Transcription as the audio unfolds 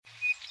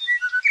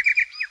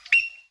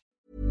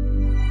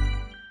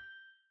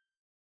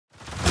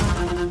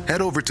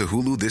Head over to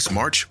Hulu this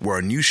March, where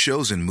our new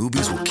shows and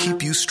movies will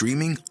keep you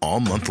streaming all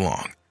month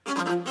long.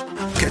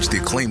 Catch the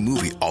acclaimed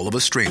movie All of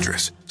Us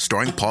Strangers,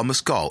 starring Paul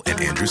Mescal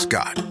and Andrew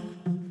Scott.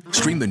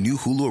 Stream the new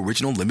Hulu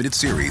original limited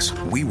series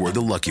We Were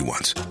the Lucky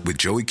Ones with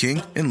Joey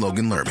King and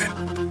Logan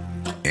Lerman.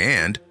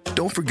 And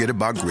don't forget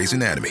about Grey's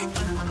Anatomy.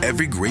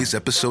 Every Grey's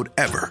episode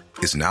ever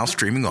is now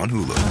streaming on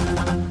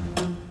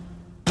Hulu.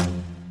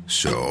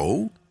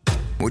 So,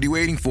 what are you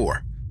waiting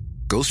for?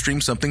 Go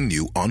stream something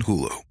new on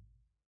Hulu.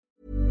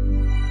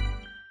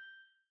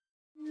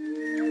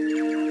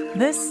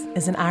 This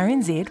is an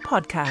RNZ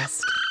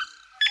podcast.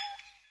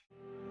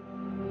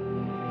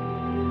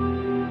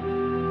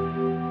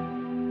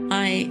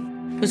 I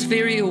was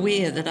very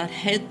aware that I'd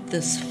had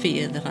this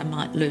fear that I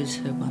might lose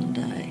her one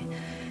day.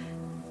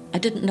 I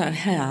didn't know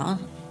how,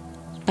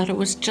 but it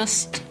was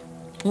just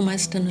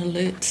almost an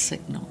alert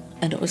signal.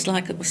 And it was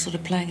like it was sort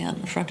of playing out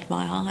in front of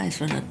my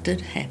eyes when it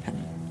did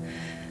happen.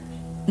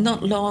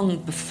 Not long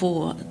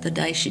before the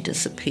day she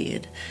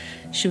disappeared,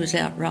 she was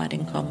out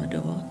riding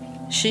Commodore.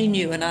 She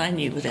knew, and I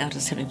knew without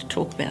us having to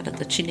talk about it,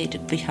 that she needed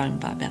to be home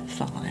by about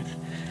 5.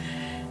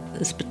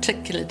 This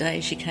particular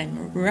day she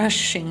came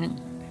rushing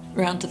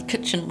round to the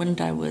kitchen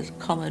window with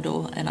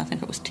Commodore, and I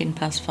think it was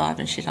 5:10,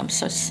 and she said, "I'm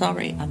so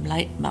sorry, I'm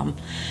late, Mum.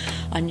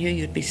 I knew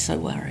you'd be so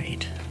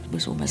worried." It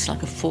was almost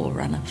like a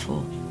forerunner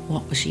for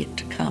what was yet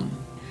to come.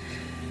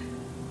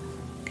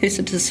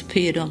 Kirsa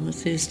disappeared on the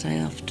Thursday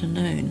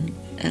afternoon,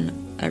 and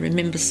I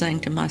remember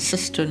saying to my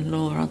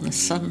sister-in-law on the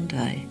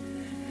Sunday,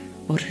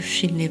 "What if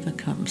she never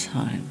comes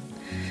home?"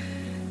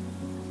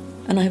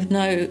 And I have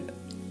no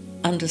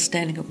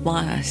understanding of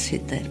why I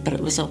said that, but it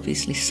was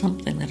obviously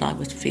something that I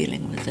was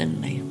feeling within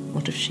me.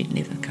 What if she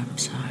never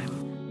comes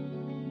home?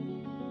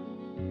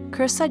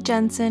 Kirsa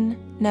Jensen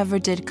never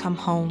did come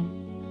home.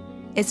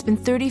 It's been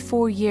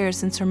 34 years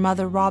since her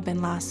mother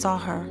Robyn last saw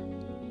her.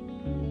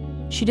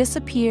 She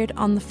disappeared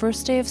on the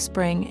first day of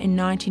spring in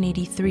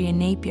 1983 in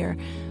Napier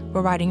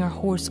while riding her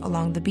horse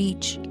along the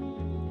beach.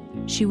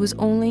 She was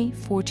only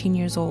 14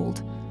 years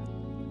old,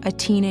 a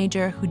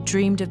teenager who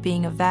dreamed of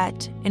being a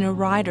vet and a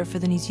rider for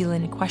the New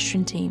Zealand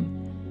equestrian team.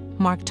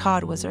 Mark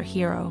Todd was her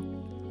hero.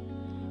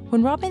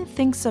 When Robyn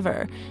thinks of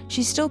her,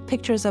 she still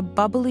pictures a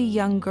bubbly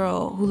young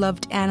girl who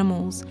loved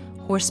animals,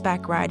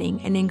 horseback riding,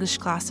 and English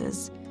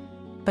classes.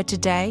 But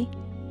today,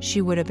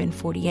 she would have been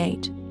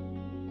 48.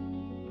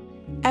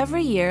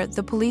 Every year,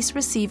 the police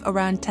receive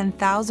around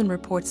 10,000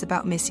 reports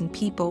about missing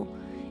people.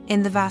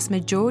 In the vast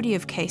majority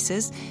of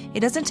cases, it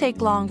doesn't take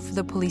long for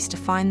the police to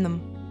find them.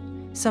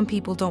 Some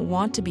people don't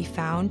want to be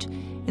found,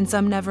 and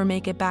some never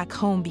make it back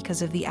home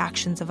because of the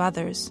actions of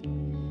others.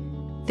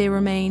 They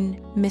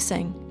remain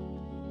missing,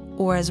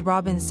 or as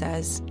Robyn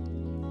says,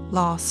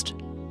 lost.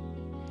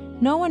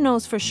 No one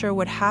knows for sure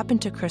what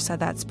happened to Kirsa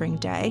that spring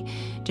day.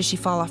 Did she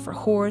fall off her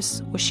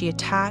horse? Was she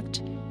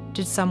attacked?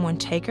 Did someone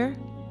take her?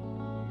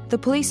 The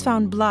police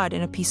found blood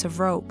in a piece of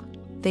rope.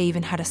 They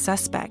even had a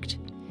suspect.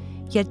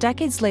 Yet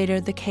decades later,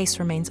 the case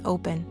remains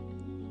open.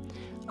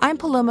 I'm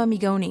Paloma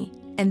Migone,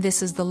 and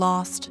this is The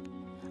Lost.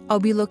 I'll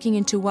be looking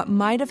into what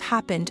might have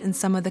happened in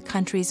some of the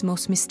country's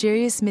most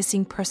mysterious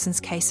missing persons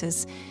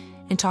cases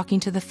and talking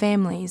to the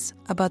families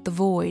about the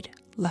void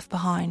left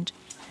behind.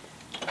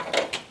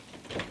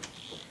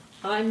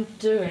 I'm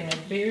doing a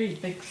very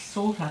big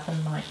sort-up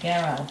in my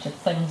garage of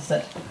things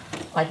that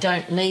I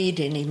don't need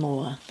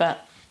anymore.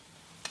 But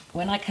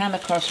when I came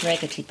across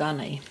Raggedy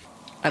Bunny,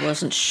 I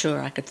wasn't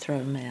sure I could throw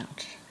him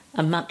out.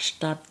 A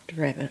much-loved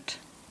rabbit.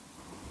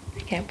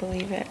 I can't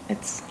believe it.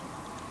 It's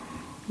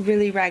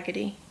really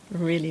raggedy.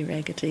 Really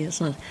raggedy,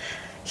 isn't it?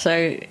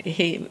 So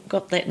he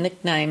got that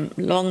nickname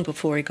long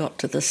before he got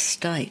to this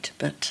state.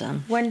 But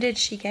when did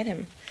she get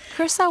him?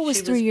 Kirsa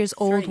was 3 years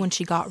old when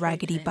she got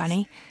Raggedy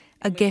Bunny,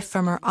 a gift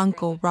from her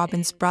uncle,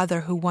 Robyn's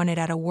brother, who won it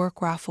at a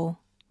work raffle.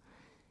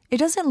 It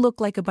doesn't look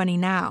like a bunny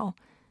now.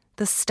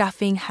 The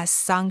stuffing has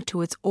sunk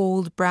to its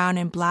old brown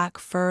and black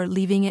fur,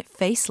 leaving it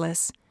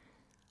faceless.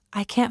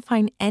 I can't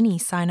find any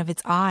sign of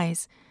its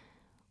eyes.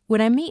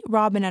 When I meet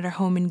Robyn at her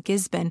home in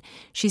Gisborne,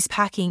 she's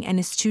packing and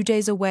is 2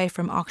 days away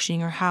from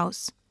auctioning her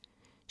house.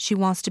 She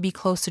wants to be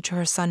closer to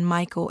her son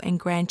Michael and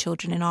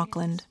grandchildren in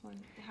Auckland.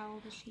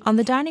 On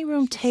the dining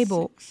room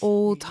table,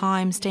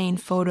 old-time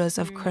stained photos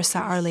of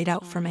Kirsa are laid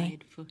out for me.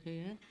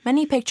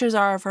 Many pictures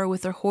are of her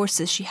with her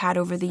horses she had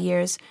over the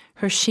years,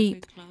 her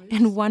sheep,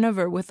 and one of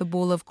her with a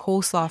bowl of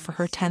coleslaw for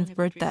her 10th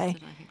birthday.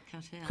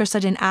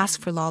 Kirsa didn't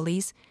ask for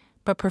lollies,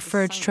 but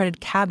preferred shredded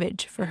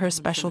cabbage for her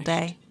special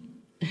day.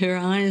 her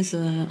eyes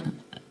are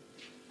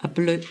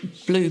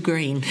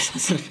blue-green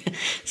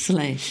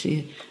slash.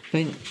 I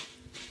mean,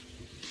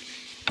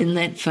 in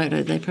that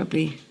photo, they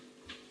probably...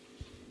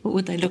 What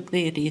would they look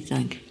there, do you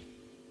think?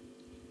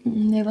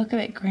 They look a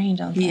bit green,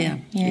 don't they?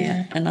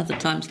 Yeah. And other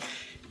times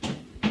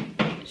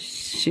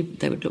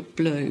they would look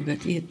blue, but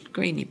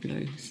greeny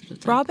blue. Sort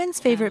of Robyn's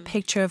favourite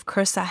picture of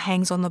Kirsa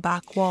hangs on the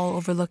back wall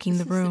overlooking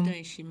the room.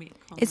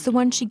 It's the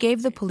one she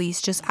gave the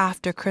police just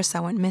after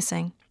Kirsa went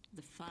missing.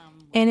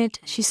 In it,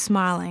 she's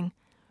smiling.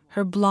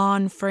 Her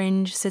blonde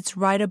fringe sits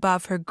right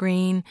above her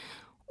green,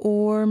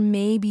 Or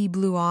maybe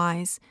blue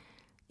eyes.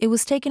 It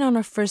was taken on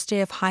her first day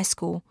of high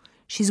school.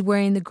 She's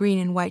wearing the green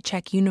and white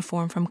check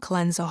uniform from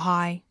Colenso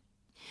High.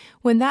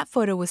 When that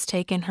photo was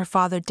taken, her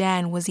father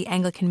Dan was the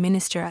Anglican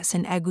minister at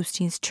St.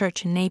 Augustine's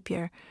Church in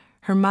Napier.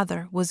 Her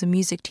mother was a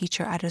music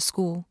teacher at a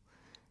school.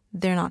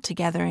 They're not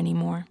together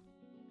anymore.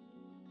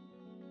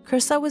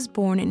 Kirsa was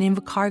born in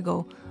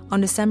Invercargill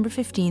on December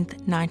 15th,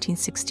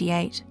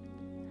 1968.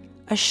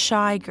 A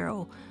shy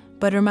girl,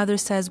 but her mother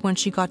says when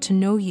she got to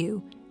know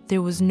you,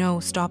 there was no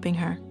stopping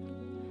her.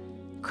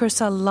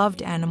 Kirsa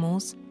loved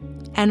animals.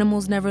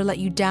 Animals never let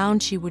you down,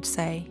 she would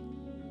say.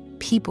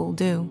 People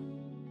do.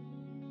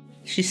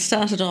 She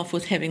started off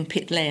with having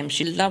pet lambs.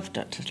 She loved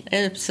it,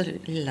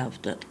 absolutely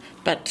loved it.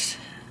 But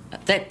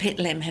that pet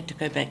lamb had to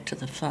go back to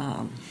the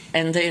farm.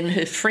 And then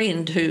her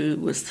friend, who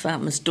was the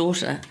farmer's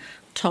daughter,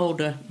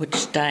 told her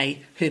which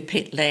day her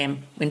pet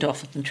lamb went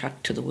off in the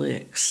truck to the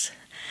works.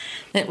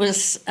 That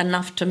was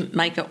enough to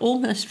make her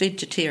almost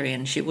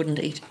vegetarian. She wouldn't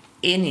eat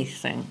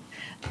anything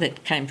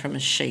that came from a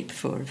sheep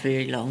for a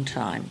very long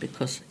time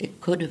because it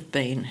could have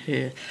been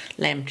her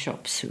lamb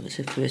chops, who was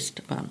her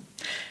first one.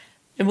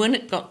 And when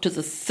it got to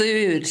the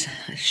third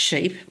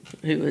sheep,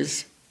 who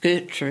was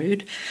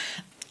Gertrude,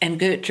 and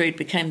Gertrude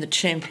became the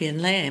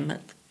champion lamb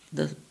at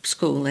the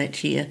school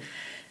that year,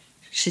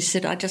 she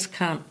said, I just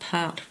can't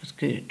part with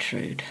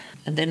Gertrude.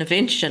 And then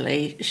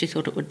eventually she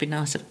thought it would be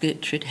nice if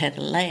Gertrude had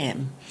a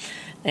lamb.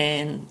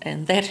 And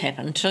that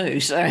happened too.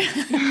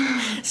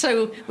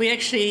 So we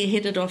actually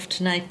headed off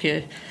to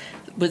Napier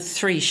with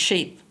 3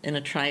 sheep in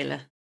a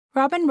trailer.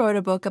 Robyn wrote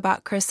a book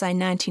about Kirsa in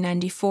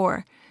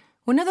 1994.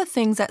 One of the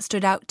things that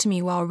stood out to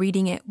me while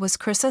reading it was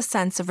Kirsa's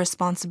sense of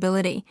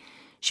responsibility.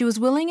 She was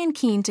willing and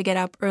keen to get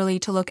up early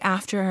to look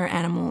after her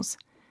animals.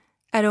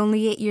 At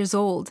only 8 years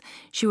old,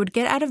 she would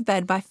get out of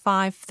bed by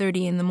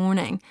 5:30 in the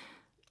morning.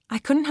 I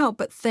couldn't help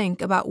but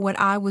think about what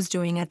I was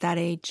doing at that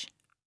age.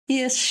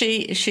 Yes,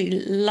 she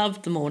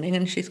loved the morning,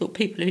 and she thought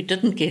people who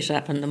didn't get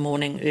up in the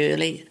morning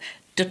early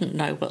didn't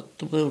know what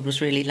the world was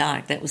really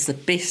like. That was the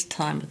best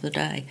time of the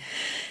day.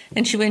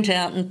 And she went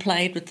out and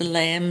played with the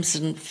lambs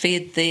and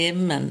fed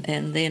them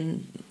and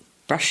then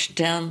brushed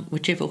down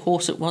whichever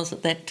horse it was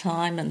at that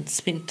time and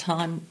spent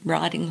time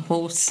riding the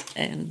horse.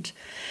 And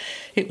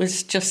it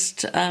was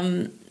just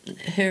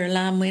her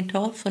alarm went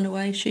off and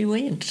away she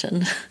went.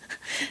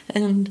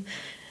 And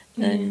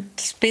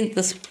spent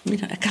this,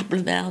 a couple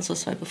of hours or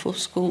so before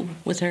school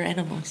with her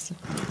animals.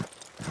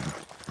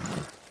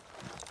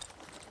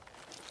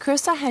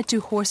 Kirsa had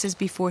 2 horses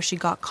before she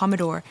got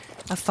Commodore,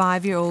 a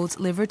 5-year-old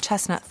liver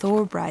chestnut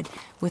thoroughbred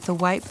with a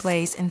white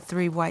blaze and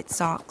 3 white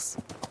socks.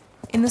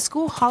 In the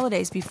school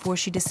holidays before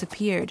she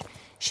disappeared,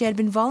 she had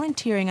been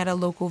volunteering at a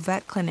local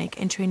vet clinic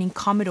and training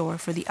Commodore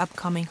for the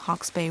upcoming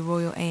Hawke's Bay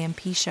Royal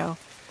AMP show.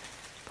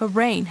 But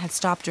rain had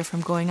stopped her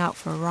from going out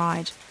for a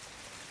ride.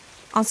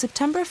 On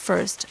September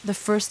 1st, the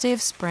first day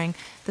of spring,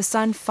 the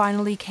sun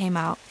finally came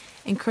out,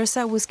 and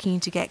Kirsa was keen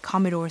to get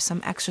Commodore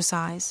some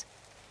exercise.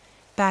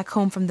 Back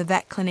home from the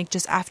vet clinic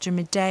just after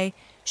midday,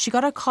 she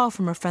got a call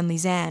from her friend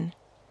Lisanne.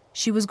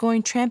 She was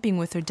going tramping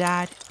with her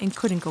dad and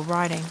couldn't go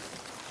riding.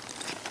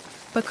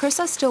 But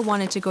Kirsa still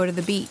wanted to go to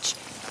the beach,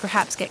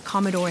 perhaps get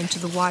Commodore into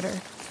the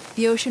water.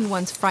 The ocean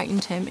once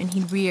frightened him and he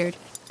reared,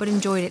 but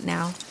enjoyed it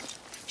now.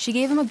 She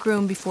gave him a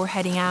groom before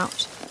heading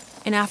out,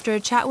 and after a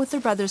chat with her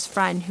brother's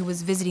friend who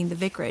was visiting the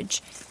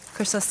vicarage,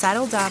 Kirsa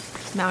saddled up,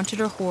 mounted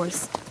her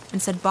horse,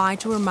 and said bye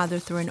to her mother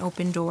through an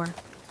open door.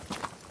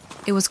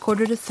 It was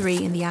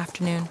 2:45 in the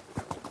afternoon.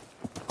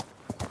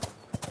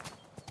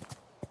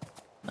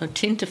 At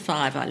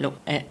 4:50, I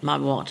looked at my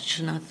watch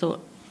and I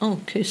thought,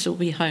 Kirsa will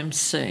be home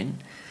soon.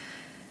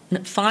 And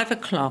at 5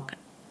 o'clock,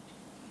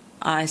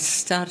 I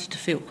started to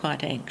feel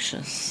quite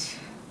anxious.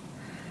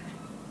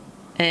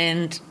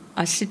 And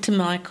I said to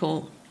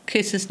Michael,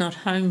 Kirsa's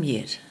not home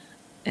yet.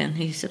 And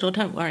he said,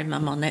 don't worry,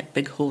 Mum, on that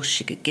big horse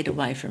she could get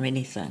away from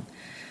anything.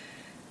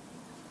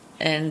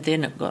 And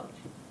then it got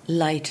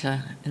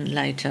later and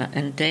later,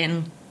 and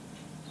Dan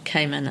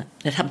came in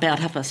at about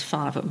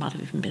 5:30, it might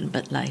have even been a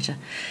bit later.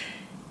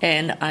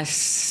 And I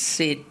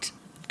said,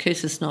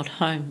 Kirsa's not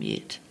home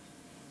yet.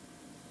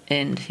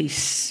 And he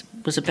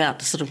was about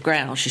to sort of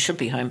growl, she should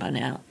be home by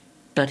now.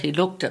 But he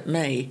looked at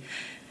me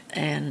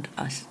and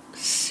I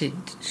said,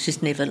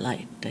 she's never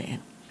late,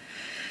 Dan.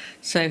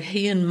 So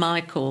he and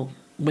Michael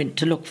went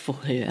to look for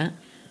her,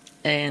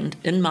 and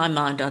in my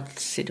mind I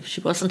said if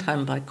she wasn't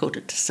home by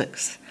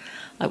 6:15,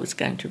 I was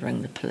going to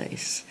ring the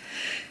police.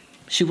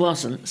 She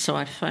wasn't, so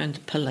I phoned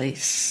the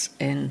police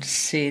and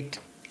said,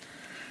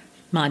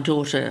 my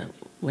daughter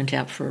went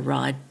out for a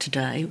ride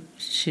today.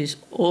 She's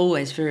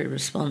always very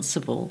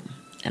responsible,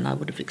 and I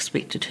would have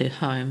expected her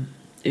home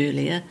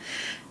earlier.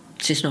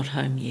 She's not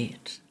home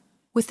yet.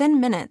 Within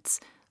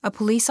minutes, a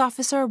police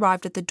officer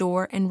arrived at the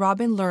door and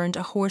Robyn learned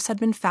a horse had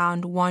been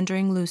found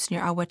wandering loose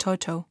near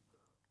Awatoto.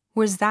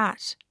 Where's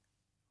that?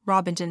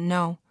 Robyn didn't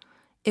know.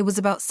 It was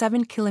about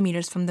 7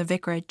 kilometers from the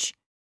vicarage.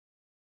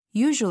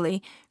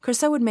 Usually,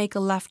 Kirsa would make a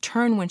left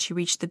turn when she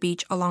reached the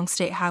beach along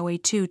State Highway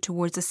 2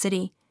 towards the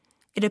city.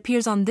 It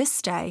appears on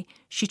this day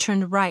she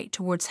turned right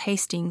towards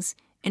Hastings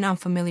in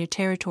unfamiliar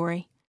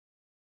territory.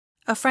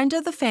 A friend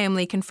of the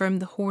family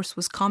confirmed the horse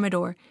was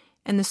Commodore,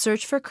 and the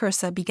search for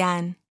Kirsa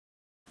began.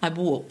 I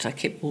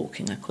kept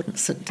walking, I couldn't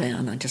sit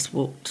down. I just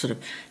walked sort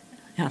of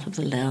out of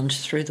the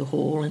lounge, through the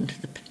hall, into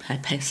the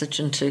passage,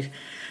 into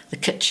the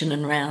kitchen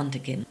and round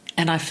again.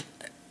 And I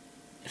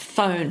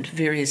phoned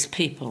various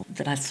people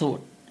that I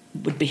thought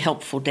would be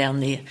helpful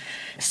down there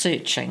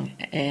searching,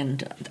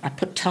 and I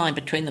put time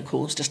between the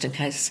calls just in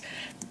case,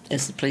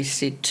 as the police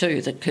said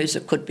too, that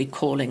Kirsa could be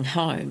calling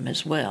home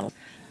as well.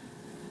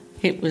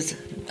 It was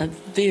a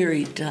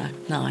very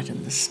dark night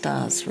and the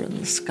stars were in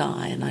the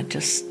sky, and I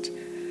just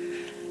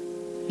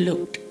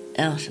looked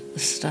out at the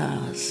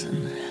stars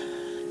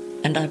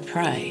and I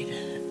prayed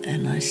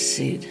and I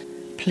said,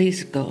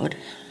 please God,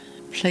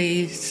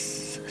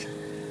 please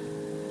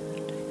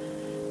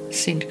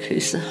send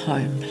Kirsa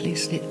home,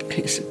 please let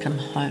Kirsa come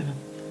home.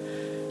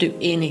 Do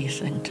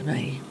anything to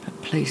me,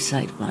 but please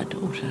save my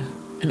daughter.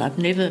 And I've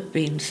never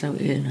been so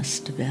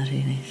earnest about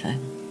anything.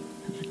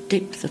 At the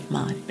depth of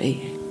my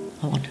being,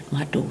 I wanted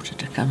my daughter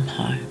to come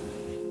home.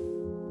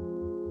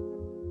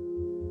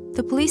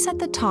 The police at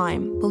the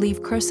time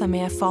believed Kirsa may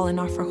have fallen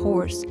off her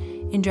horse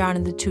and drowned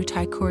in the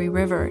Tutaikuri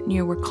River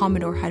near where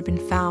Commodore had been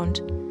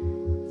found.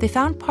 They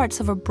found parts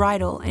of a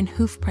bridle and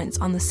hoof prints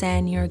on the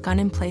sand near a gun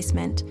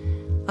emplacement,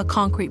 a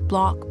concrete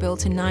block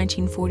built in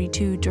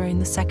 1942 during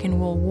the Second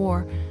World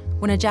War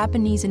when a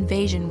Japanese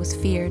invasion was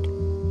feared.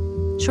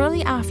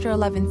 Shortly after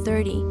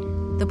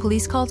 11:30, the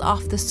police called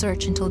off the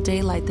search until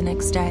daylight the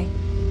next day.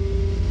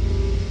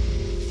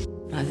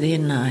 By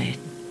then I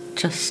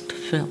just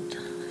felt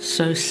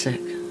so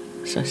sick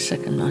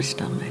in my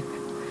stomach.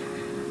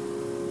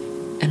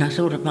 And I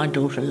thought of my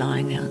daughter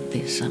lying out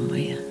there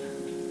somewhere.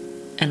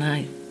 And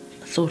I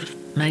thought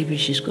maybe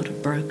she's got a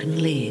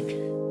broken leg.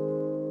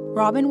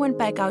 Robyn went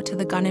back out to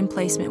the gun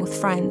emplacement with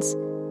friends,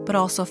 but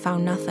also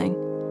found nothing.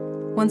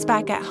 Once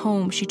back at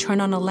home, she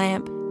turned on a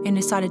lamp and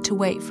decided to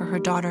wait for her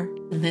daughter.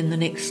 And then the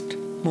next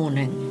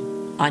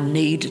morning, I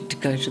needed to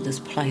go to this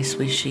place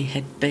where she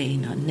had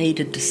been. I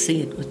needed to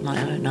see it with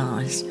my own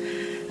eyes,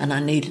 and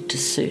I needed to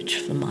search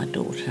for my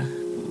daughter.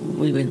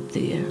 We went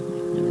there,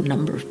 there were a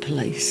number of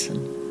police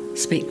and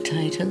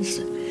spectators,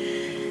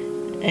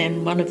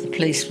 and one of the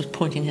police was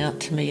pointing out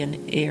to me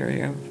an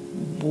area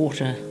of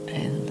water,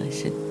 and they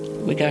said,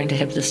 we're going to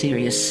have this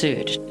area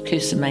searched.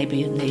 Kirsa may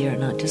be in there,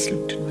 and I just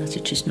looked at her and I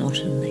said, she's not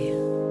in there.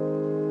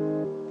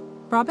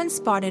 Robyn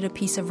spotted a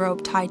piece of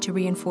rope tied to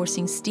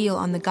reinforcing steel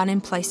on the gun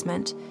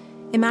emplacement.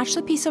 It matched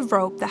the piece of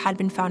rope that had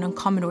been found on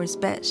Commodore's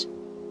bit.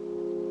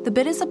 The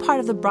bit is a part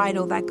of the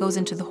bridle that goes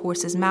into the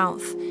horse's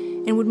mouth,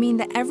 and would mean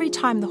that every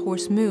time the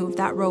horse moved,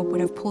 that rope would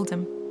have pulled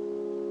him.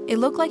 It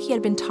looked like he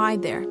had been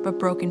tied there, but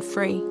broken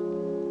free.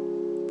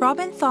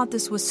 Robyn thought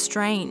this was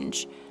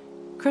strange.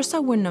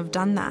 Kirsa wouldn't have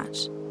done that.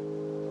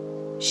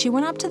 She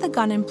went up to the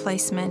gun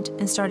emplacement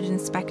and started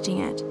inspecting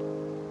it.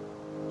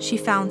 She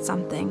found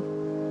something.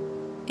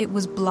 It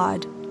was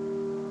blood.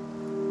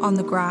 On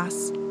the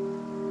grass.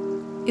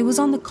 It was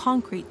on the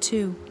concrete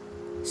too,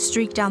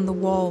 streaked down the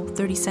wall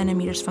 30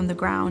 centimeters from the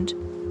ground.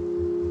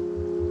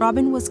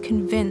 Robyn was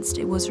convinced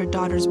it was her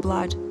daughter's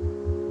blood.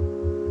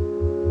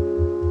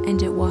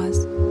 And it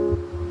was.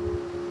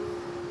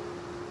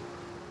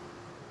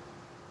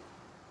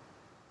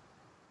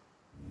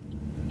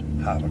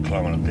 Half a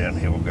kilometre down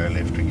here, we'll go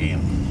left again.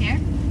 Here?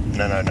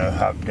 No,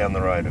 half down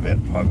the road, about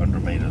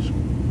 500 metres.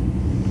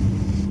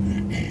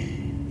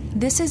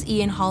 This is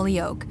Ian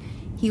Hollyoak.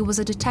 He was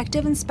a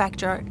detective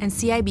inspector and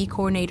CIB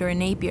coordinator in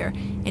Napier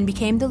and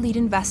became the lead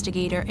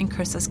investigator in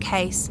Kirsa's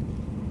case.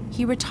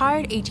 He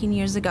retired 18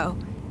 years ago,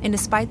 and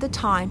despite the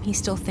time, he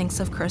still thinks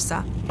of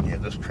Kirsa. Yeah,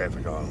 this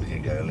traffic island here,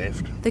 go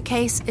left. The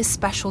case is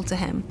special to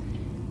him,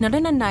 not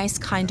in a nice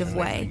kind of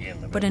way,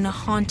 but in a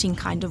haunting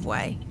kind of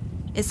way.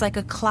 It's like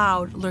a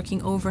cloud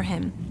lurking over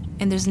him,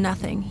 and there's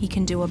nothing he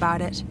can do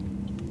about it.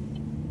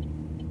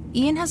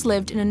 Ian has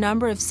lived in a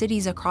number of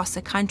cities across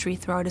the country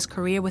throughout his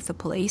career with the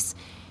police.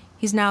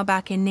 He's now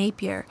back in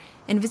Napier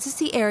and visits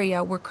the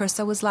area where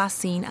Kirsa was last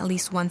seen at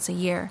least once a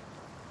year.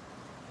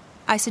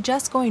 I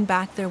suggest going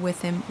back there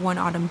with him one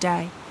autumn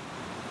day.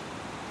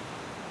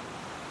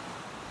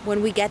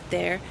 When we get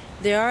there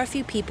are a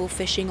few people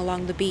fishing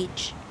along the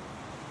beach.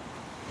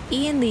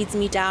 Ian leads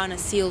me down a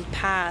sealed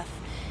path,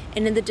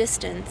 and in the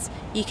distance,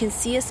 you can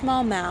see a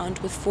small mound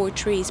with 4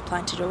 trees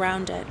planted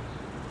around it.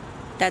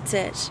 That's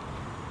it.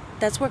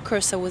 That's where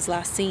Kirsa was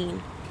last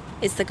seen.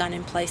 It's the gun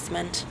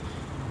emplacement.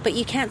 But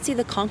you can't see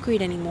the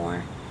concrete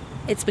anymore.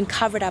 It's been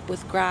covered up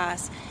with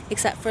grass,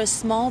 except for a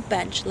small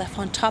bench left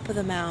on top of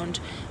the mound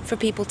for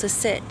people to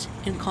sit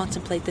and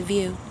contemplate the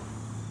view.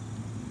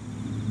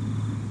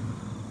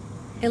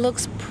 It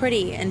looks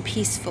pretty and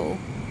peaceful,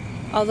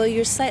 although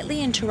you're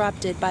slightly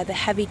interrupted by the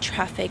heavy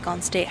traffic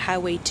on State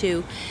Highway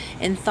 2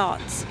 and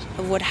thoughts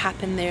of what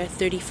happened there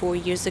 34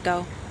 years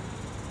ago.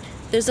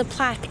 There's a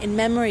plaque in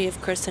memory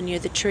of Kirsa near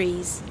the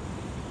trees.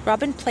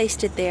 Robyn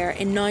placed it there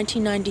in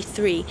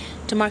 1993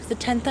 to mark the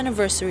 10th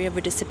anniversary of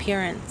her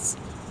disappearance.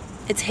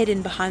 It's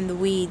hidden behind the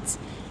weeds,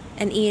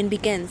 and Ian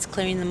begins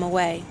clearing them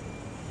away.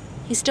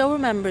 He still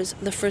remembers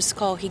the first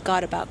call he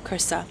got about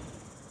Kirsa.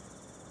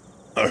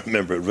 I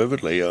remember it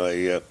vividly.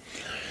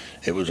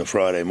 It was a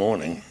Friday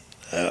morning.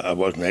 I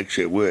wasn't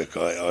actually at work.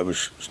 I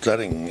was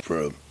studying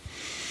for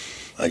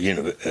a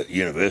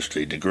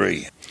university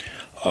degree.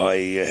 I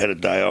had a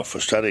day off for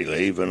study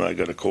leave, and I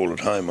got a call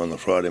at home on the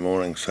Friday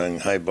morning saying,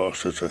 "Hey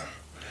boss, there's a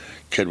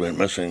kid went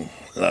missing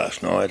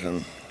last night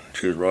and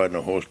she was riding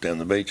a horse down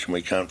the beach and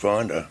we can't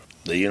find her.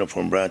 The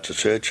uniform branch is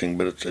searching,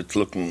 but it's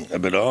looking a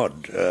bit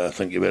odd. I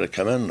think you better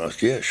come in." And I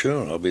said, "Yeah,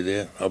 sure, I'll be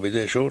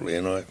there shortly."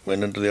 And I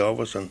went into the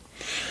office and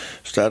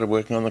started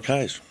working on the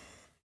case.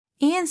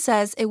 Ian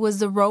says it was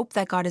the rope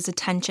that got his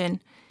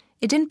attention.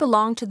 It didn't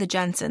belong to the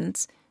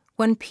Jensens.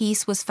 One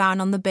piece was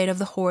found on the bait of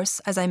the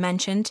horse, as I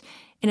mentioned,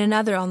 and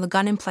another on the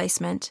gun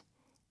emplacement.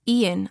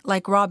 Ian,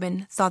 like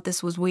Robyn, thought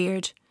this was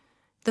weird.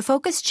 The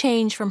focus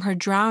changed from her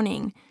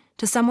drowning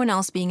to someone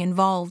else being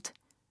involved.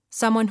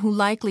 Someone who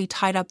likely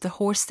tied up the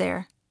horse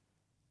there.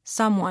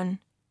 Someone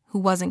who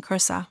wasn't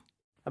Kirsa.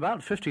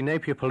 About 50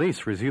 Napier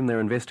police resumed their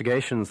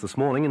investigations this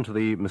morning into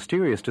the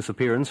mysterious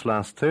disappearance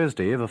last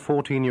Thursday of a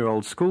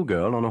 14-year-old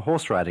schoolgirl on a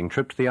horse-riding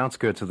trip to the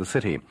outskirts of the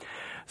city.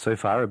 So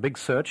far, a big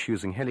search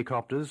using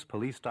helicopters,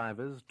 police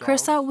divers...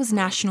 Kirsa was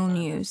national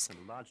news.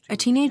 A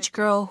teenage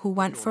girl who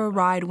went for a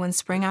ride one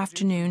spring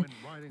afternoon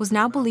was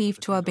now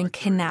believed to have been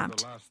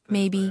kidnapped,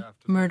 maybe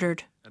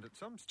murdered.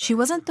 She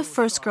wasn't the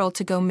first girl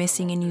to go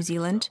missing in New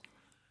Zealand.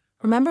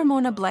 Remember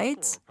Mona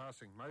Blades?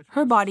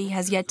 Her body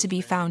has yet to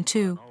be found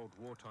too.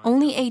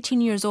 Only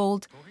 18 years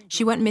old,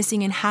 she went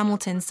missing in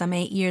Hamilton some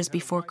 8 years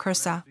before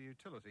Kirsa.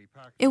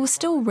 It was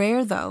still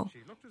rare though,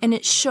 and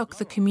it shook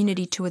the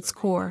community to its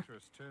core.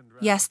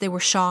 Yes, they were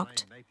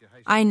shocked.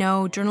 I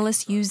know,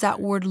 journalists use that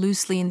word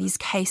loosely in these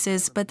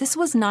cases, but this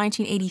was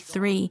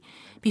 1983,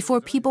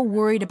 before people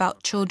worried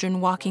about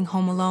children walking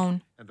home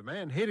alone. And the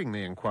man heading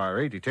the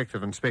inquiry,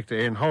 Detective Inspector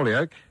Ian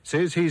Holyoake,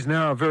 says he's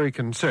now very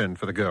concerned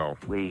for the girl.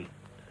 We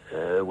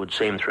would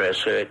seem through our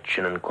search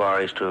and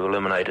inquiries to have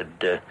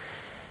eliminated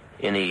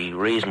any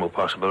reasonable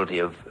possibility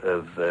of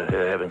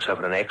her having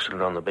suffered an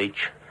accident on the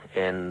beach,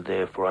 and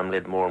therefore I'm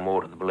led more and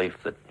more to the belief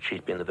that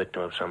she's been the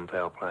victim of some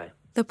foul play.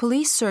 The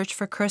police search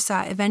for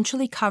Kirsa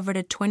eventually covered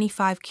a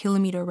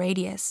 25-kilometre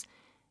radius.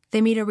 They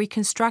made a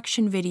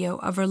reconstruction video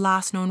of her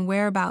last known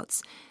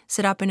whereabouts,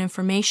 set up an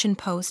information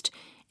post,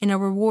 and a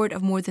reward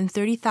of more than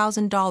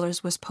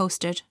 $30,000 was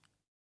posted.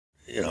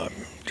 I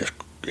just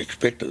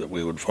expected that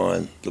we would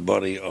find the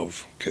body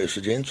of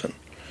Kirsa Jensen.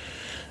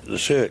 The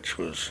search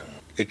was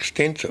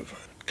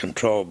extensive,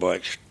 controlled by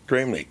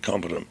extremely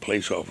competent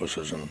police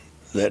officers, and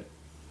that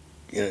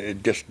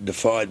it just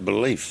defied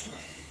belief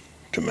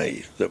to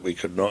me that we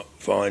could not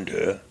find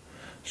her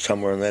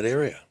somewhere in that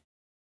area.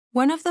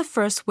 One of the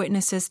first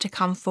witnesses to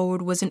come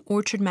forward was an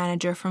orchard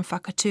manager from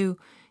Whakatu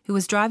who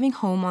was driving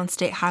home on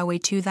State Highway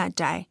 2 that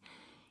day.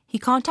 He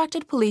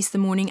contacted police the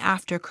morning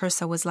after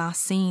Kirsa was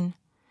last seen.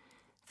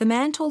 The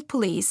man told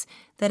police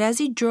that as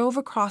he drove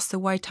across the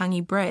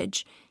Waitangi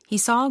Bridge, he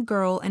saw a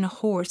girl and a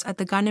horse at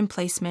the gun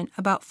emplacement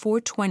about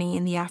 4:20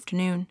 in the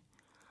afternoon.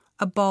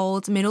 A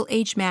bald,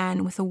 middle-aged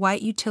man with a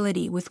white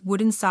utility with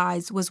wooden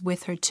sides was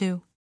with her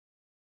too.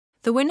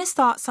 The witness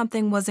thought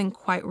something wasn't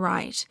quite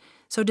right,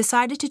 so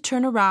decided to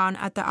turn around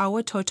at the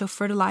Awatoto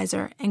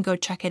fertilizer and go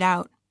check it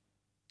out.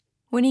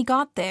 When he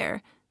got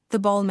there, the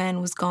bald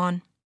man was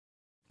gone.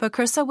 But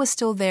Kirsa was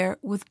still there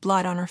with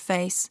blood on her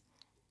face.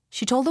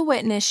 She told the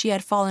witness she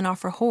had fallen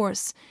off her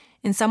horse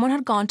and someone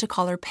had gone to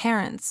call her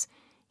parents.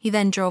 He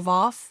then drove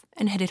off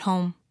and headed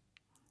home.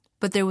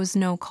 But there was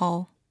no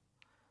call.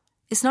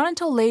 It's not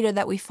until later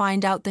that we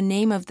find out the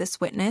name of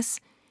this witness.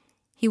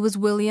 He was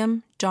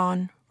William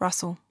John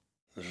Russell.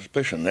 The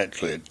suspicion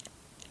naturally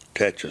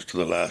attaches to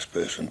the last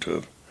person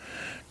to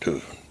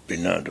have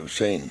been known to have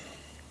seen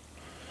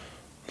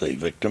the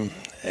victim,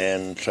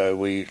 and so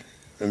we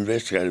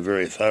investigated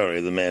very thoroughly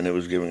the man who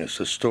was giving us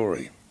the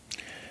story.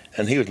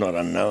 And he was not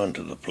unknown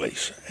to the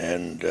police,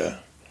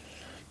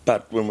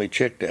 but when we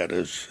checked out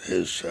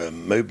his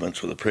movements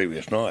for the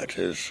previous night,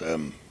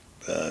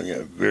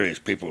 various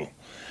people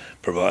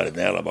provided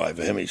an alibi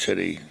for him. He said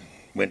he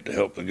went to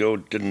help the girl,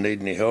 didn't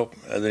need any help,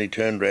 and then he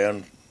turned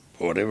around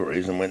for whatever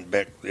reason, went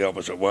back the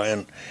opposite way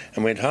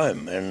and went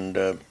home,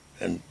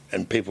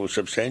 and people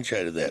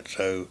substantiated that.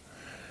 So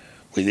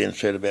we then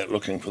set about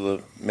looking for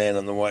the man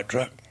in the white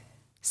truck.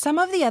 Some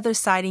of the other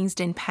sightings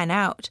didn't pan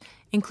out,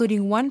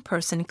 including one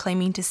person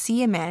claiming to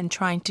see a man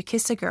trying to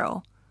kiss a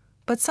girl.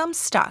 But some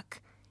stuck,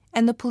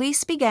 and the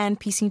police began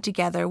piecing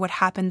together what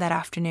happened that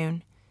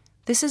afternoon.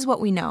 This is what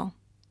we know.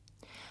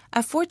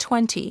 At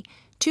 4:20,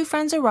 two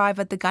friends arrive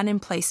at the gun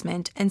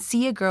emplacement and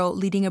see a girl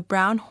leading a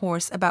brown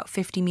horse about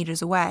 50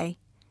 meters away.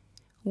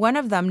 One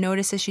of them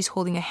notices she's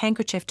holding a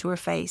handkerchief to her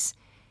face.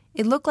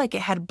 It looked like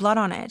it had blood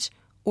on it,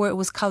 or it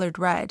was colored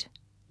red.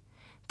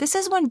 This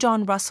is when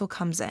John Russell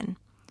comes in.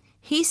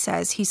 He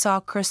says he saw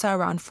Kirsa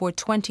around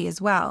 4:20 as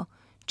well,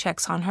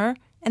 checks on her,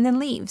 and then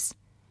leaves,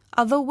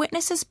 although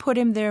witnesses put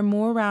him there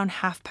more around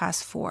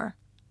 4:30.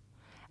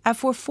 At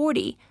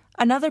 4:40,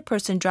 Another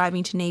person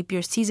driving to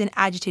Napier sees an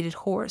agitated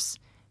horse,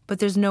 but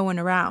there's no one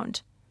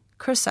around.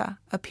 Kirsa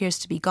appears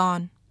to be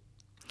gone.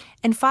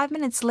 And 5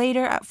 minutes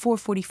later, at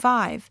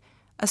 4:45,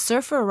 a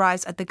surfer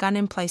arrives at the gun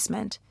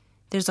emplacement.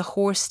 There's a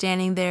horse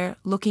standing there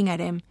looking at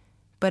him,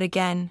 but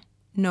again,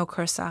 no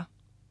Kirsa.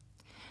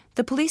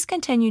 The police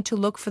continued to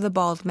look for the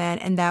bald man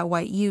and that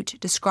white ute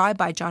described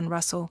by John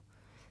Russell.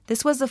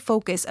 This was the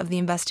focus of the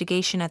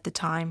investigation at the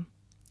time.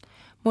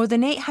 More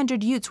than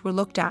 800 utes were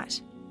looked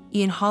at.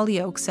 Ian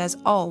Holyoake says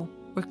all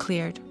were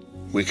cleared.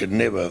 We could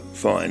never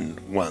find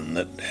one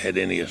that had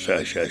any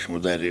association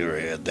with that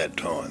area at that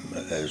time.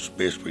 As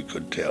best we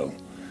could tell,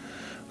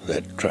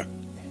 that truck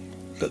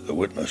that the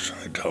witness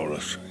had told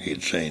us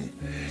he'd seen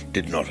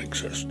did not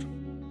exist.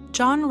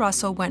 John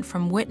Russell went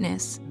from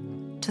witness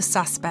to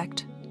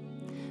suspect.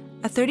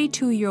 A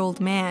 32-year-old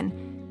man,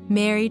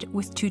 married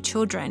with 2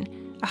 children,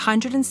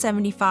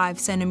 175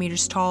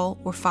 centimeters tall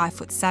or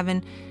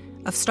 5'7",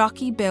 of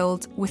stocky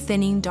build with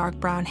thinning dark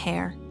brown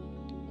hair.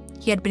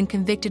 He had been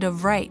convicted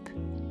of rape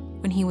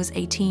when he was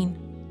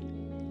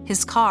 18.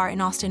 His car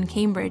in Austin,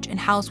 Cambridge, and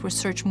house were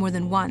searched more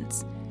than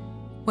once.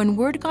 When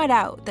word got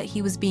out that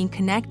he was being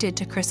connected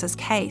to Kirsa's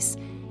case,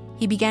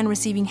 he began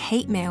receiving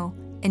hate mail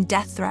and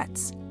death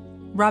threats.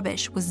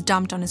 Rubbish was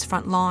dumped on his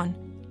front lawn.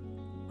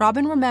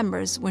 Robyn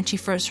remembers when she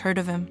first heard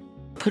of him.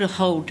 Put a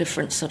whole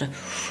different sort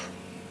of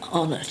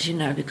on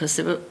it, because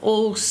there were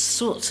all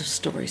sorts of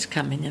stories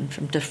coming in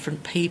from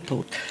different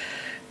people.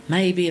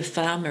 Maybe a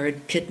farmer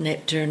had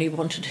kidnapped her and he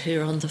wanted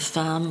her on the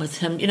farm with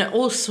him.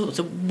 All sorts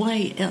of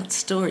way out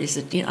stories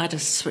that I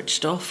just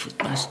switched off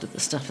with most of the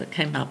stuff that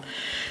came up.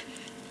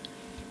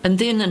 And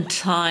then in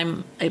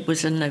time, it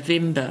was in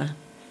November,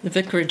 the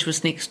vicarage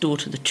was next door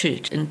to the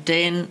church, and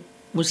Dan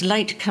was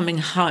late coming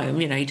home.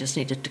 He just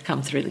needed to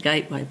come through the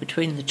gateway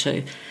between the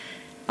two.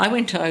 I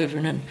went over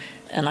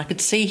and I could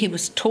see he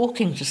was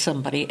talking to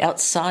somebody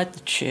outside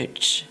the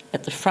church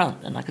at the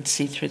front, and I could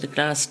see through the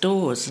glass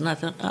doors, and I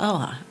thought,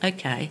 oh,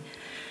 okay.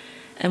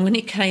 And when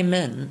he came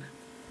in,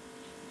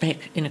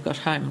 got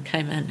home and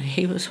came in,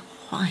 he was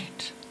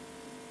white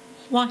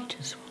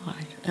as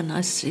white. And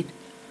I said,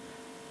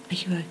 are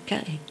you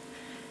okay?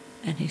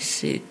 And he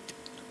said,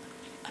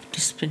 I've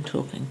just been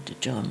talking to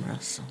John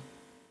Russell.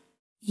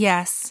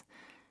 Yes,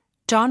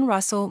 John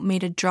Russell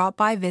made a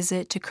drop-by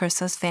visit to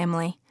Kirsa's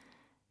family.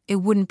 It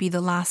wouldn't be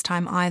the last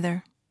time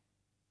either.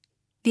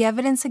 The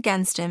evidence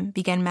against him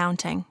began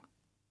mounting.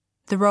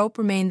 The rope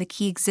remained the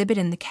key exhibit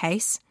in the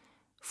case.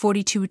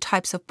 42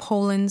 types of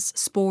pollens,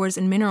 spores,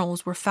 and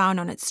minerals were found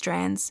on its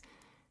strands.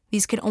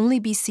 These could only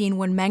be seen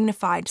when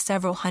magnified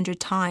several hundred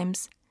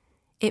times.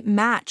 It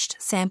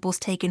matched samples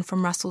taken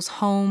from Russell's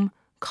home,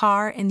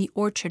 car, and the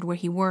orchard where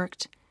he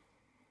worked.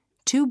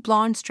 2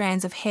 blonde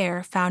strands of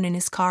hair found in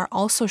his car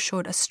also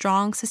showed a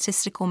strong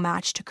statistical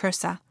match to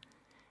Kirsa.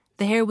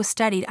 The hair was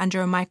studied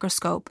under a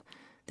microscope.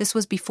 This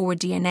was before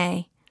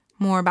DNA.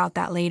 More about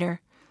that later.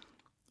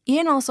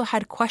 Ian also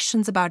had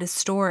questions about his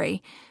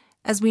story.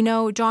 As we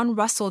know, John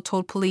Russell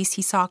told police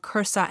he saw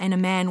Kirsa and a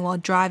man while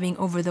driving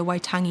over the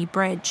Waitangi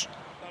Bridge.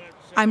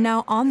 I'm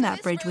now on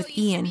that bridge with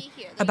Ian,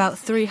 about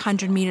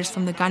 300 meters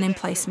from the gun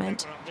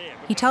emplacement.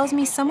 He tells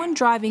me someone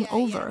driving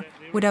over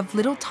would have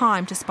little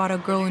time to spot a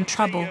girl in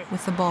trouble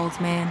with the bald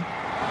man.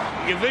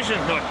 Your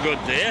vision's not good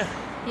there.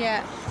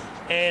 Yeah.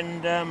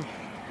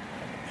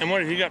 And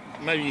what have you got,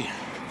 maybe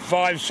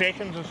 5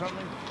 seconds or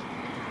something?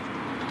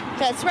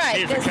 That's right.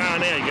 Here's the car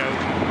now, you go.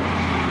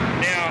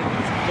 Now,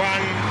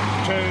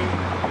 1,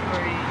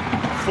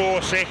 2, 3,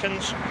 4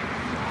 seconds.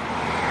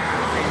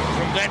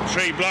 From that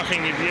tree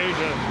blocking your view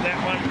to that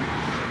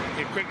one,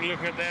 you're quickly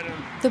looking at that.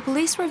 The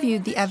police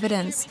reviewed the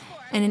evidence,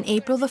 and in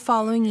April the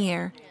following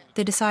year,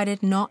 they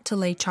decided not to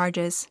lay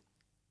charges.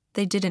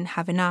 They didn't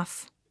have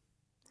enough.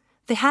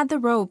 They had the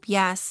rope,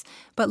 yes,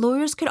 but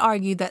lawyers could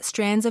argue that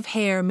strands of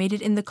hair made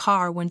it in the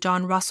car when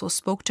John Russell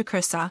spoke to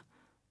Kirsa.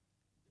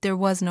 There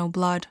was no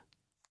blood.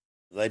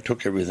 They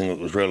took everything that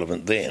was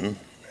relevant then,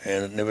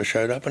 and it never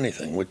showed up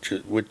anything, which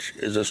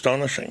is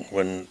astonishing.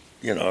 When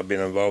I've been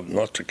involved in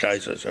lots of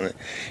cases, and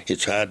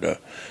it's hard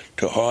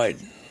to hide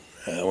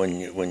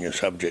when you're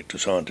subject to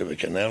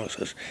scientific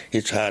analysis.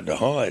 It's hard to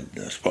hide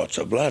spots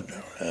of blood,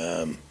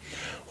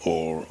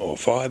 or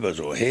fibres,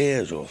 or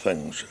hairs, or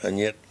things, and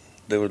yet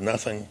there was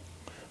nothing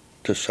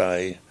to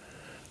say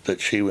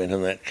that she went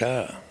in that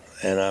car.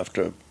 And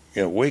after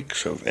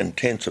weeks of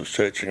intensive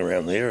searching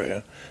around the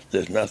area,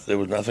 there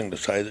was nothing to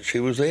say that she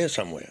was there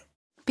somewhere.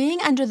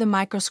 Being under the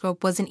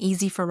microscope wasn't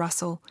easy for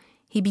Russell.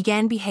 He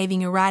began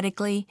behaving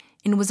erratically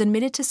and was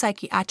admitted to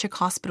psychiatric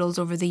hospitals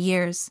over the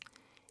years.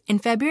 In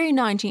February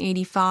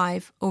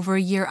 1985, over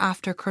a year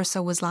after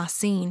Kirsa was last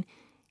seen,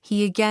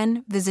 he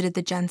again visited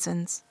the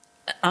Jensens.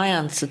 I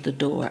answered the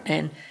door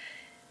and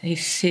he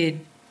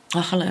said,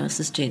 "Oh, hello,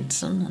 Mrs.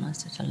 Jensen." And I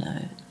said,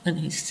 "Hello." And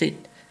he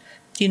said,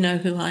 "Do you know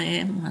who I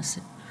am?" And I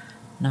said,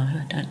 "No,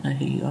 I don't know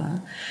who you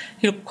are."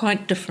 He looked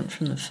quite different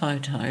from the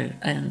photo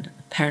and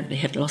apparently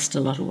had lost a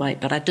lot of weight,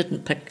 but I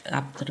didn't pick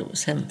up that it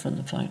was him from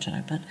the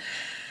photo.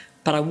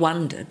 But I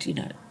wondered,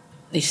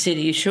 He said,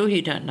 "Are you sure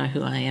you don't know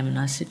who I am?" And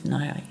I said,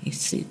 "No." He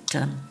said,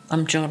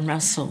 "I'm John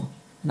Russell."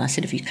 And I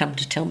said, "Have you come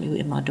to tell me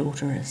where my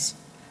daughter is?"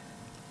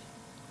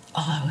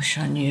 "Oh, I wish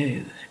I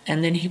knew."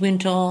 And then he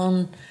went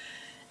on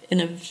in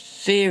a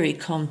very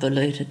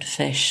convoluted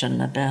fashion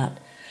about,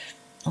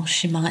 "Oh,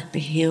 she might be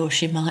here or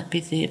she might be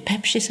there.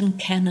 Perhaps she's in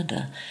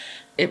Canada."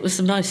 It was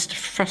the most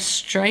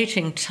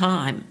frustrating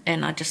time,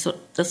 and I just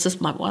thought, this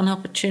is my one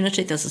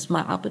opportunity, this is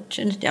my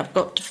opportunity. I've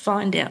got to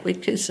find out where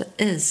Kirsa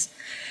is.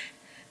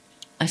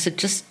 I said,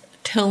 "Just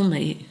tell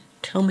me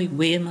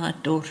where my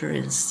daughter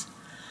is."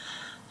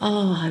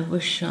 "Oh, I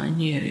wish I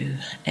knew."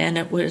 And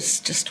it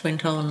just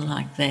went on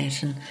like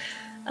that. And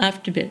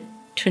after about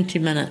 20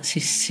 minutes, he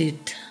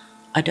said,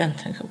 "I don't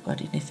think I've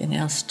got anything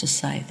else to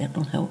say that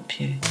will help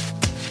you."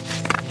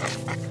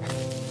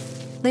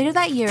 Later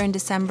that year in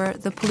December,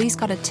 the police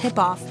got a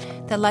tip-off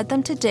that led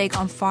them to dig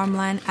on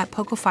farmland at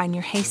Pokofai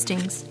near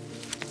Hastings.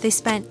 They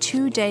spent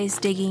 2 days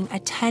digging a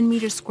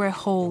 10-metre square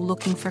hole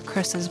looking for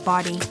Kirsa's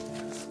body.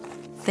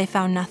 They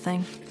found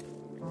nothing.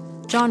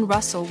 John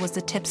Russell was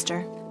the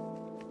tipster.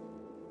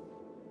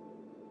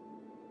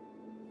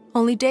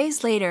 Only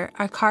days later,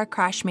 a car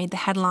crash made the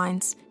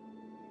headlines.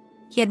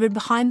 He had been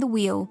behind the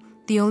wheel,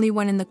 the only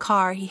one in the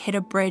car. He hit a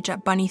bridge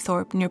at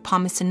Bunnythorpe near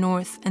Palmerston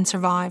North and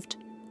survived.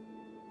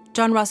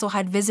 John Russell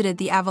had visited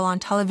the Avalon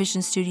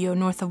television studio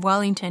north of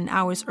Wellington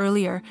hours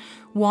earlier,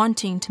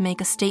 wanting to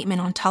make a statement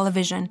on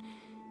television.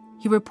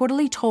 He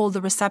reportedly told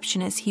the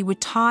receptionist he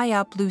would tie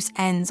up loose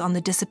ends on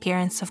the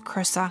disappearance of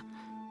Kirsa.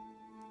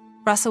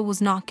 Russell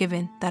was not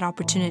given that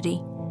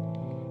opportunity.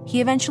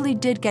 He eventually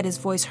did get his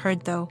voice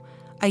heard, though.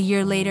 A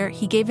year later,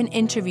 he gave an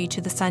interview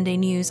to the Sunday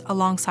News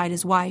alongside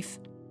his wife.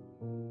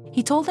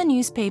 He told the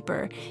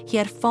newspaper he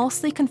had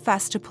falsely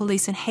confessed to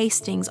police in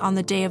Hastings on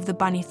the day of the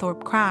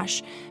Bunnythorpe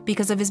crash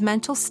because of his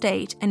mental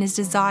state and his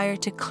desire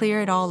to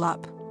clear it all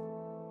up.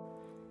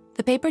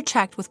 The paper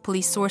checked with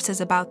police sources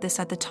about this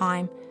at the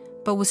time,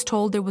 but was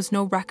told there was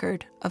no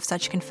record of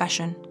such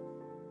confession.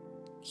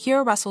 Here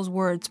are Russell's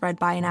words read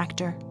by an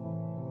actor.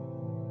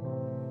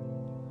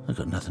 "I've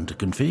got nothing to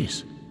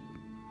confess.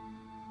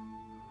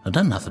 I've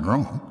done nothing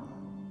wrong.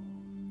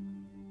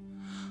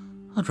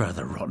 I'd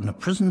rather rot in a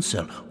prison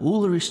cell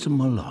all the rest of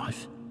my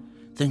life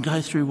than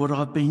go through what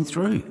I've been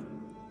through.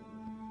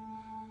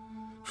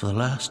 For the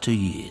last 2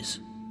 years,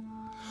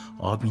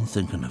 I've been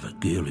thinking of a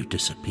girl who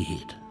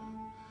disappeared.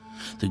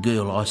 The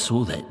girl I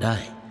saw that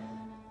day.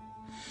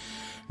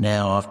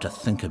 Now I have to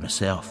think of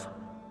myself,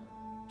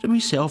 to be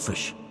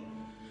selfish,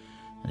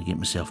 and to get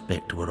myself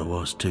back to what I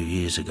was 2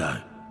 years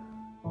ago."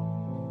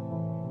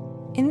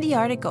 In the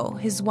article,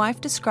 his wife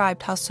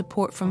described how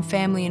support from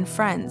family and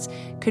friends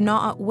could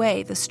not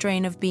outweigh the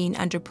strain of being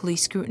under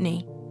police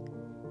scrutiny.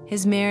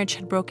 His marriage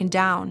had broken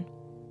down.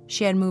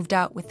 She had moved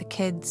out with the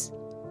kids.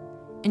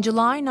 In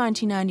July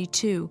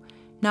 1992,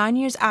 9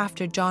 years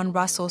after John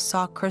Russell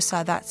saw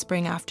Kirsa that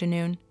spring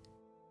afternoon,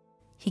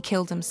 he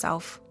killed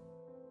himself.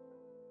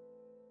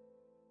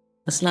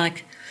 It was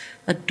like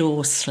a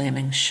door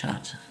slamming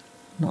shut,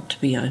 not to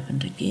be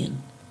opened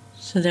again.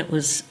 So that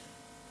was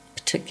a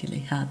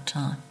particularly hard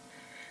time.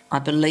 I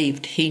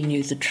believed he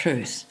knew the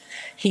truth.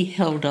 He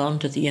held on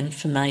to the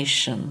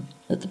information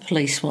that the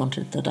police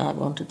wanted, that I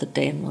wanted, that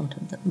Dan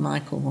wanted, that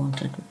Michael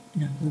wanted.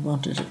 We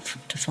wanted it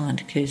to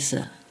find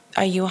Kirsa.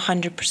 Are you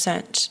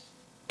 100%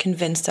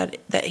 convinced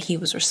that he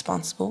was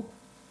responsible?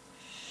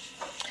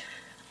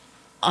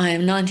 I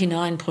am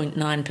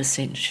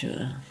 99.9%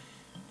 sure,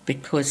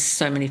 because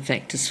so many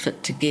factors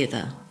fit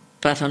together,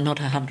 but I'm not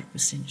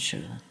 100%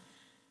 sure.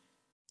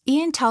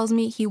 Ian tells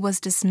me he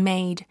was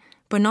dismayed,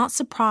 but not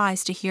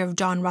surprised to hear of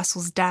John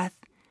Russell's death.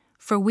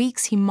 For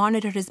weeks, he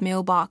monitored his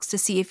mailbox to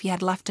see if he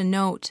had left a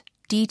note,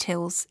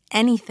 details,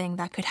 anything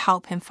that could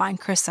help him find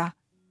Kirsa.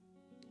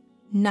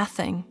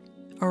 Nothing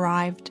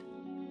arrived.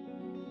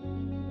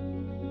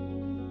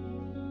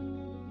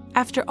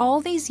 After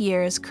all these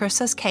years,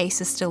 Kirsa's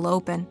case is still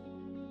open.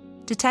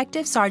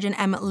 Detective Sergeant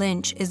Emmett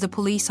Lynch is the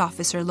police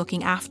officer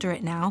looking after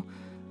it now.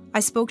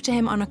 I spoke to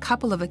him on a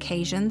couple of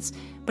occasions,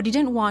 but he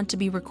didn't want to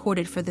be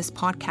recorded for this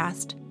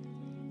podcast.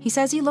 He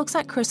says he looks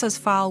at Kirsa's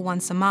file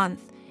once a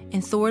month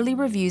and thoroughly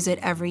reviews it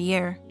every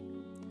year.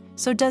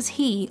 So does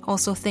he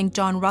also think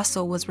John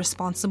Russell was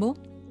responsible?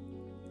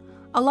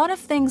 A lot of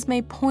things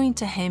may point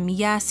to him,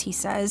 yes, he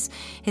says,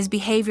 his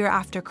behavior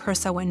after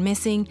Kirsa went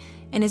missing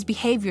and his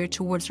behavior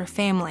towards her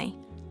family.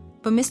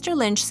 But Mr.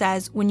 Lynch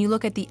says when you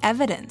look at the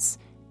evidence,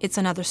 it's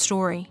another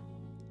story.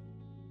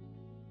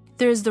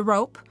 There is the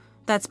rope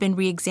that's been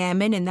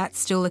re-examined and that's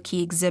still a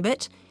key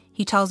exhibit.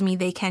 He tells me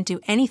they can't do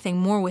anything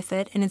more with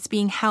it and it's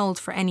being held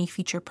for any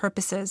future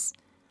purposes.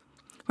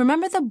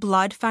 Remember the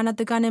blood found at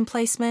the gun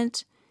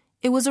emplacement?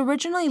 It was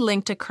originally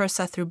linked to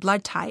Kirsa through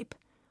blood type.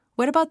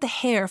 What about the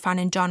hair found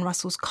in John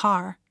Russell's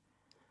car?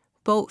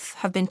 Both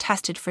have been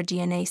tested for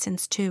DNA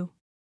since too.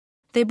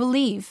 They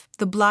believe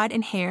the blood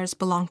and hairs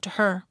belong to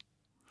her.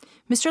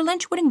 Mr.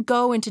 Lynch wouldn't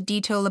go into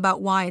detail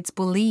about why it's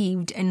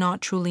believed and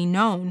not truly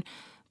known,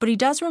 but he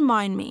does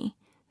remind me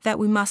that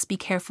we must be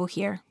careful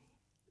here.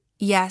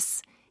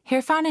 Yes,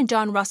 hair found in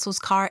John Russell's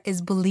car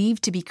is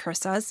believed to be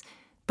Kirsa's,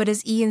 But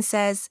as Ian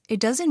says, it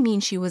doesn't mean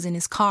she was in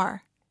his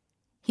car.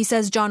 He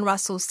says John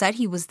Russell said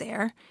he was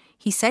there.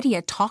 He said he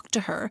had talked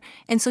to her,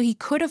 and so he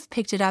could have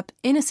picked it up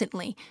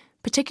innocently,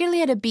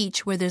 particularly at a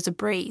beach where there's a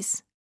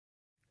breeze.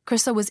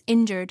 Kirsa was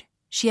injured.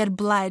 She had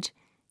bled,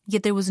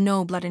 yet there was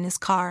no blood in his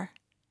car.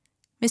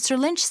 Mr.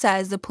 Lynch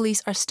says the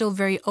police are still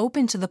very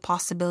open to the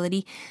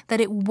possibility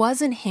that it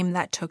wasn't him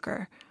that took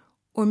her,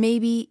 or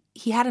maybe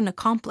he had an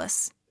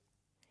accomplice.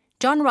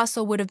 John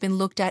Russell would have been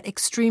looked at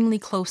extremely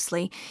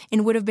closely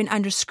and would have been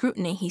under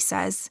scrutiny, he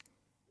says.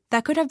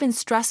 That could have been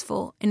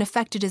stressful and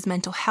affected his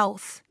mental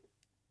health.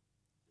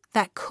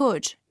 That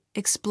could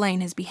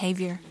explain his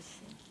behavior.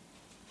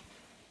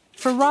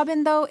 For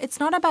Robyn, though, it's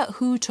not about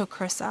who took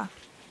Kirsa,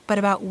 but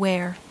about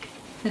where.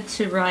 It's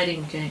her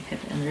riding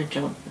jacket and her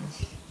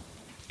joggers.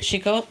 She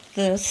got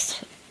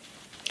this.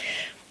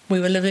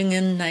 We were living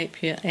in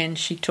Napier and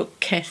she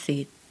took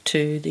Kathy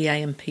to the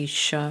AMP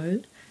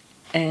show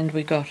and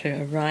we got her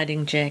a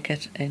riding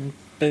jacket and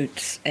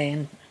boots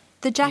and...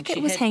 The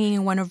jacket was hanging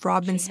in one of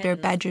Robyn's spare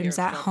bedrooms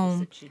at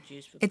home.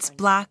 It's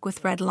black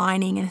with red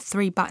lining and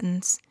 3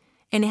 buttons,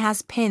 and it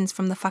has pins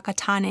from the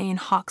Whakatane and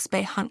Hawke's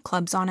Bay hunt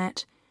clubs on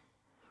it.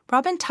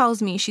 Robyn tells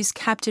me she's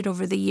kept it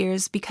over the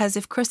years because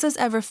if Kirsa's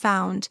ever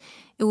found,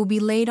 it will be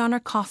laid on her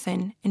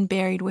coffin and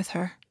buried with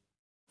her.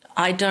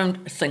 I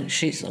don't think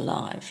she's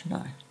alive,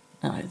 no.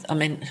 I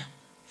mean,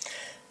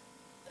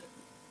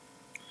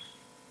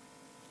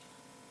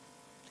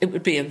 it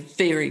would be a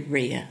very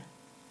rare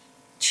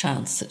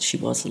chance that she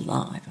was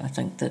alive. I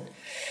think that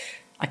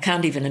I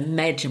can't even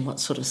imagine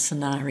what sort of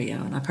scenario,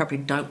 and I probably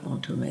don't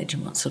want to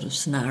imagine what sort of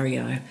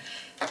scenario,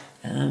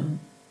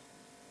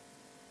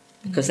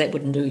 because that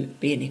wouldn't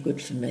be any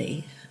good for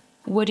me.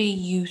 What do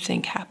you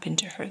think happened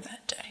to her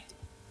that day?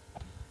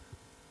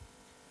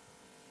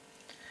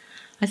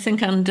 I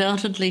think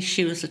undoubtedly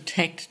she was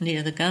attacked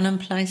near the gun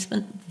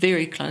emplacement,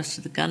 very close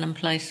to the gun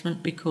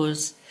emplacement,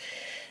 because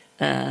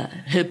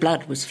her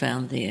blood was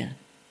found there.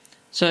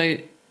 So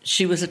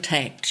she was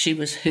attacked, she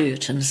was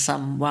hurt in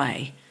some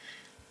way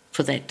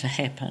for that to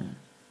happen.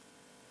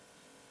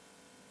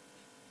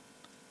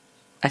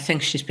 I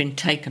think she's been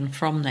taken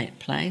from that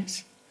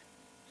place,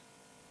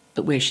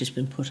 but where she's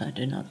been put I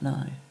do not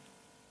know.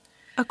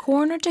 A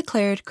coroner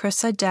declared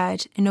Kirsa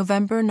dead in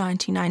November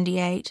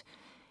 1998,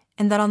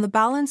 and that on the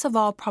balance of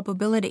all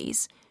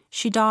probabilities,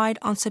 she died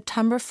on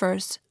September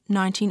 1st,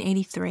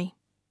 1983.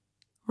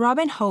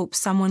 Robyn hopes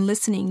someone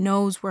listening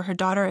knows where her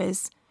daughter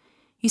is.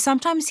 You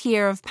sometimes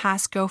hear of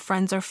past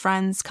girlfriends or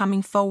friends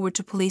coming forward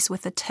to police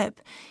with a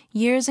tip,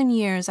 years and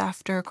years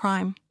after a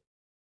crime.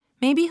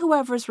 Maybe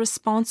whoever's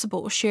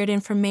responsible shared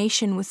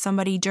information with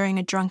somebody during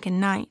a drunken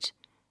night.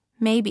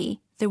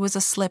 Maybe there was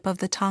a slip of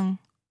the tongue.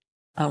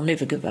 I'll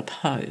never give up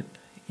hope.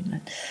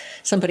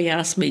 Somebody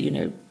asked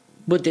me,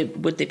 would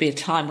there be a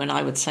time when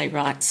I would say,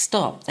 right,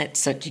 stop,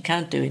 that's it, you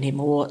can't do any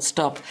more,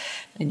 stop.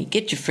 And you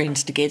get your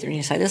friends together and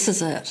you say, this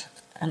is it.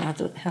 And I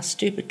thought, how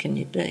stupid can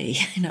you be?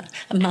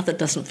 A mother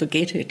doesn't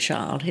forget her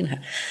child,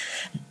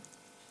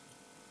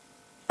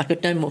 I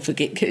could no more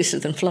forget Kirsa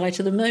than fly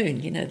to the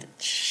moon,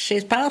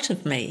 She's part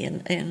of me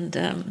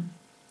and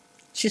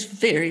she's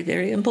very,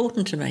 very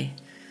important to me,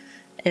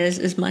 as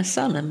is my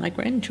son and my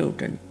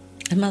grandchildren.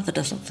 A mother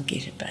doesn't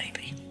forget her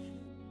baby.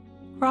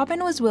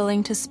 Robyn was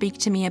willing to speak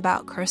to me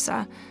about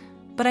Kirsa,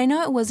 but I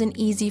know it wasn't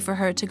easy for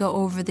her to go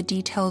over the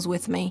details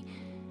with me.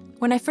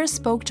 When I first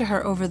spoke to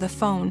her over the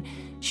phone,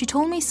 she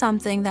told me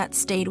something that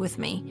stayed with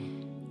me.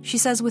 She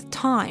says with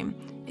time,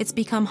 it's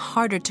become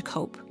harder to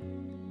cope.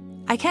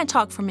 I can't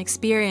talk from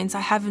experience,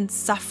 I haven't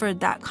suffered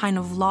that kind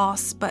of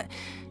loss, but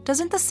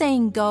doesn't the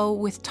saying go,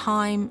 with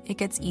time, it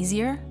gets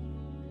easier?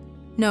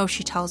 No,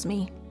 she tells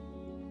me.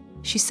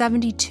 She's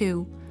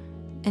 72,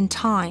 and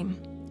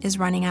time is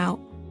running out.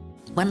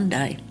 One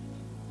day,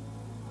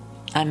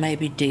 I may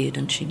be dead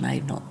and she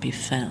may not be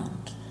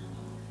found.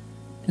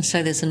 And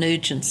so there's an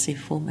urgency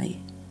for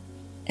me,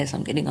 as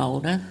I'm getting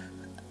older,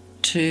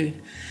 to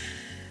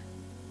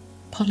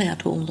pull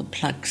out all the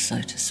plugs,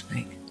 so to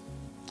speak.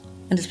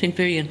 And it's been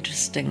very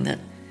interesting that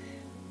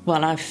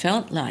while I've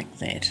felt like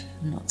that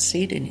and not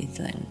said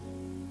anything,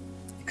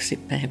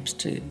 except perhaps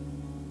to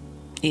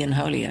Ian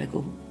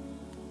Holyoke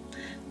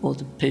or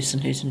the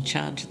person who's in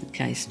charge of the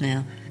case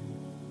now,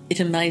 it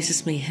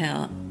amazes me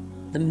how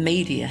the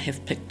media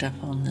have picked up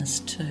on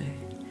this too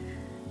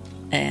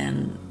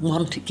and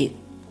want to get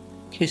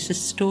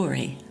Kirsa's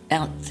story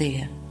out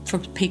there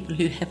from people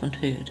who haven't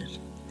heard it,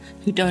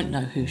 who don't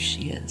know who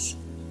she is,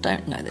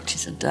 don't know that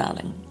she's a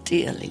darling,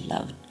 dearly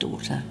loved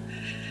daughter,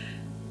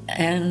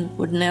 and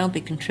would now be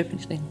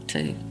contributing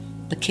to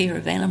the care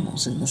of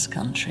animals in this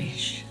country.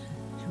 She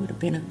would have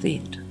been a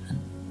vet, and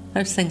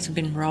those things have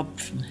been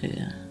robbed from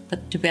her.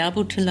 But to be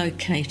able to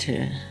locate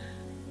her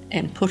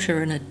and put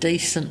her in a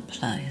decent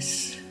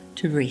place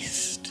to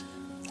rest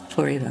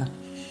forever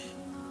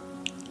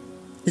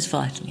is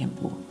vitally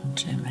important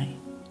to me.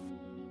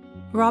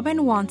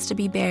 Robyn wants to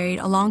be buried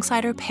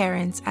alongside her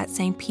parents at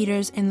St.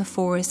 Peter's in the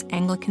Forest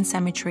Anglican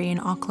Cemetery in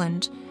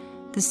Auckland,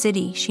 the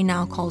city she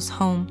now calls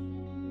home.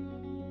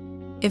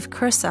 If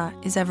Kirsa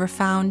is ever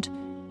found,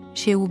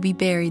 she will be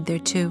buried there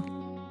too.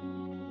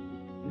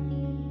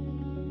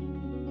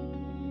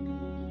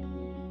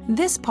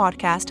 This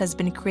podcast has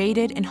been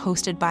created and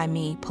hosted by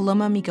me,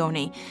 Paloma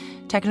Migone.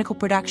 Technical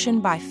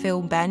production by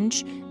Phil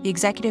Benj. The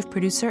executive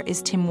producer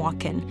is Tim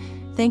Watkin.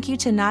 Thank you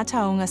to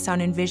Nataonga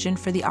Sound and Vision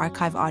for the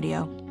archive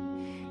audio.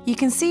 You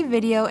can see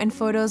video and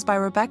photos by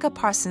Rebecca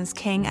Parsons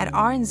King at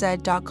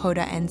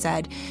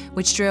rnz.co.nz,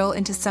 which drill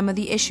into some of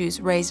the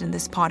issues raised in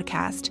this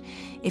podcast.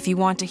 If you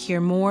want to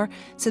hear more,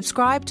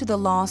 subscribe to The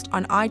Lost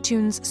on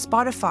iTunes,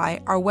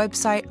 Spotify, our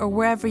website, or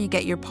wherever you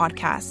get your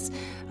podcasts.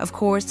 Of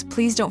course,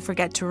 please don't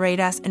forget to rate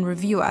us and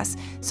review us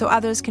so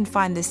others can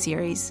find this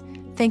series.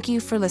 Thank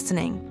you for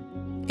listening.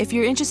 If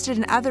you're interested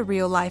in other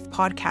real-life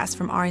podcasts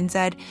from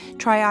RNZ,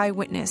 try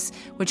Eyewitness,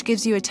 which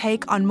gives you a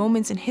take on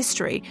moments in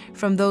history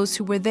from those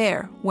who were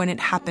there when it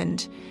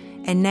happened.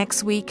 And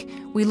next week,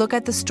 we look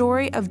at the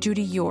story of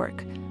Judy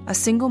York, a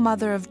single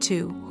mother of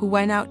two who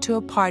went out to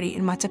a party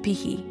in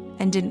Matapihi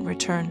and didn't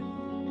return.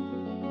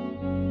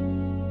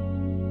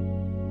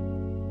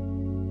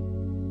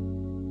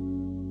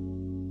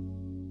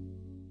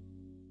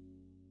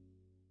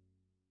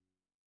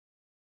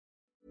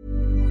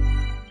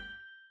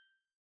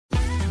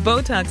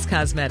 Botox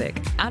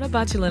Cosmetic, out of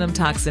botulinum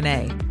toxin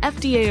A,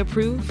 FDA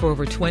approved for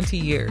over 20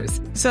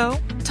 years. So,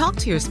 talk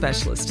to your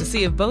specialist to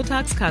see if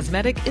Botox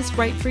Cosmetic is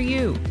right for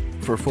you.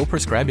 For full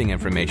prescribing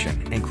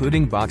information,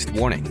 including boxed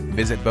warning,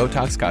 visit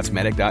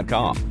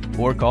BotoxCosmetic.com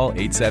or call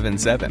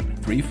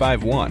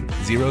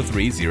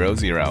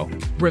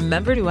 877-351-0300.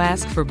 Remember to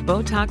ask for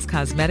Botox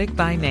Cosmetic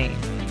by name.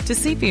 To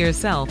see for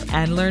yourself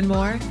and learn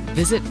more,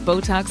 visit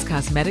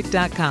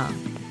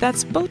BotoxCosmetic.com.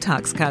 That's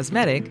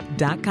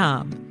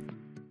BotoxCosmetic.com.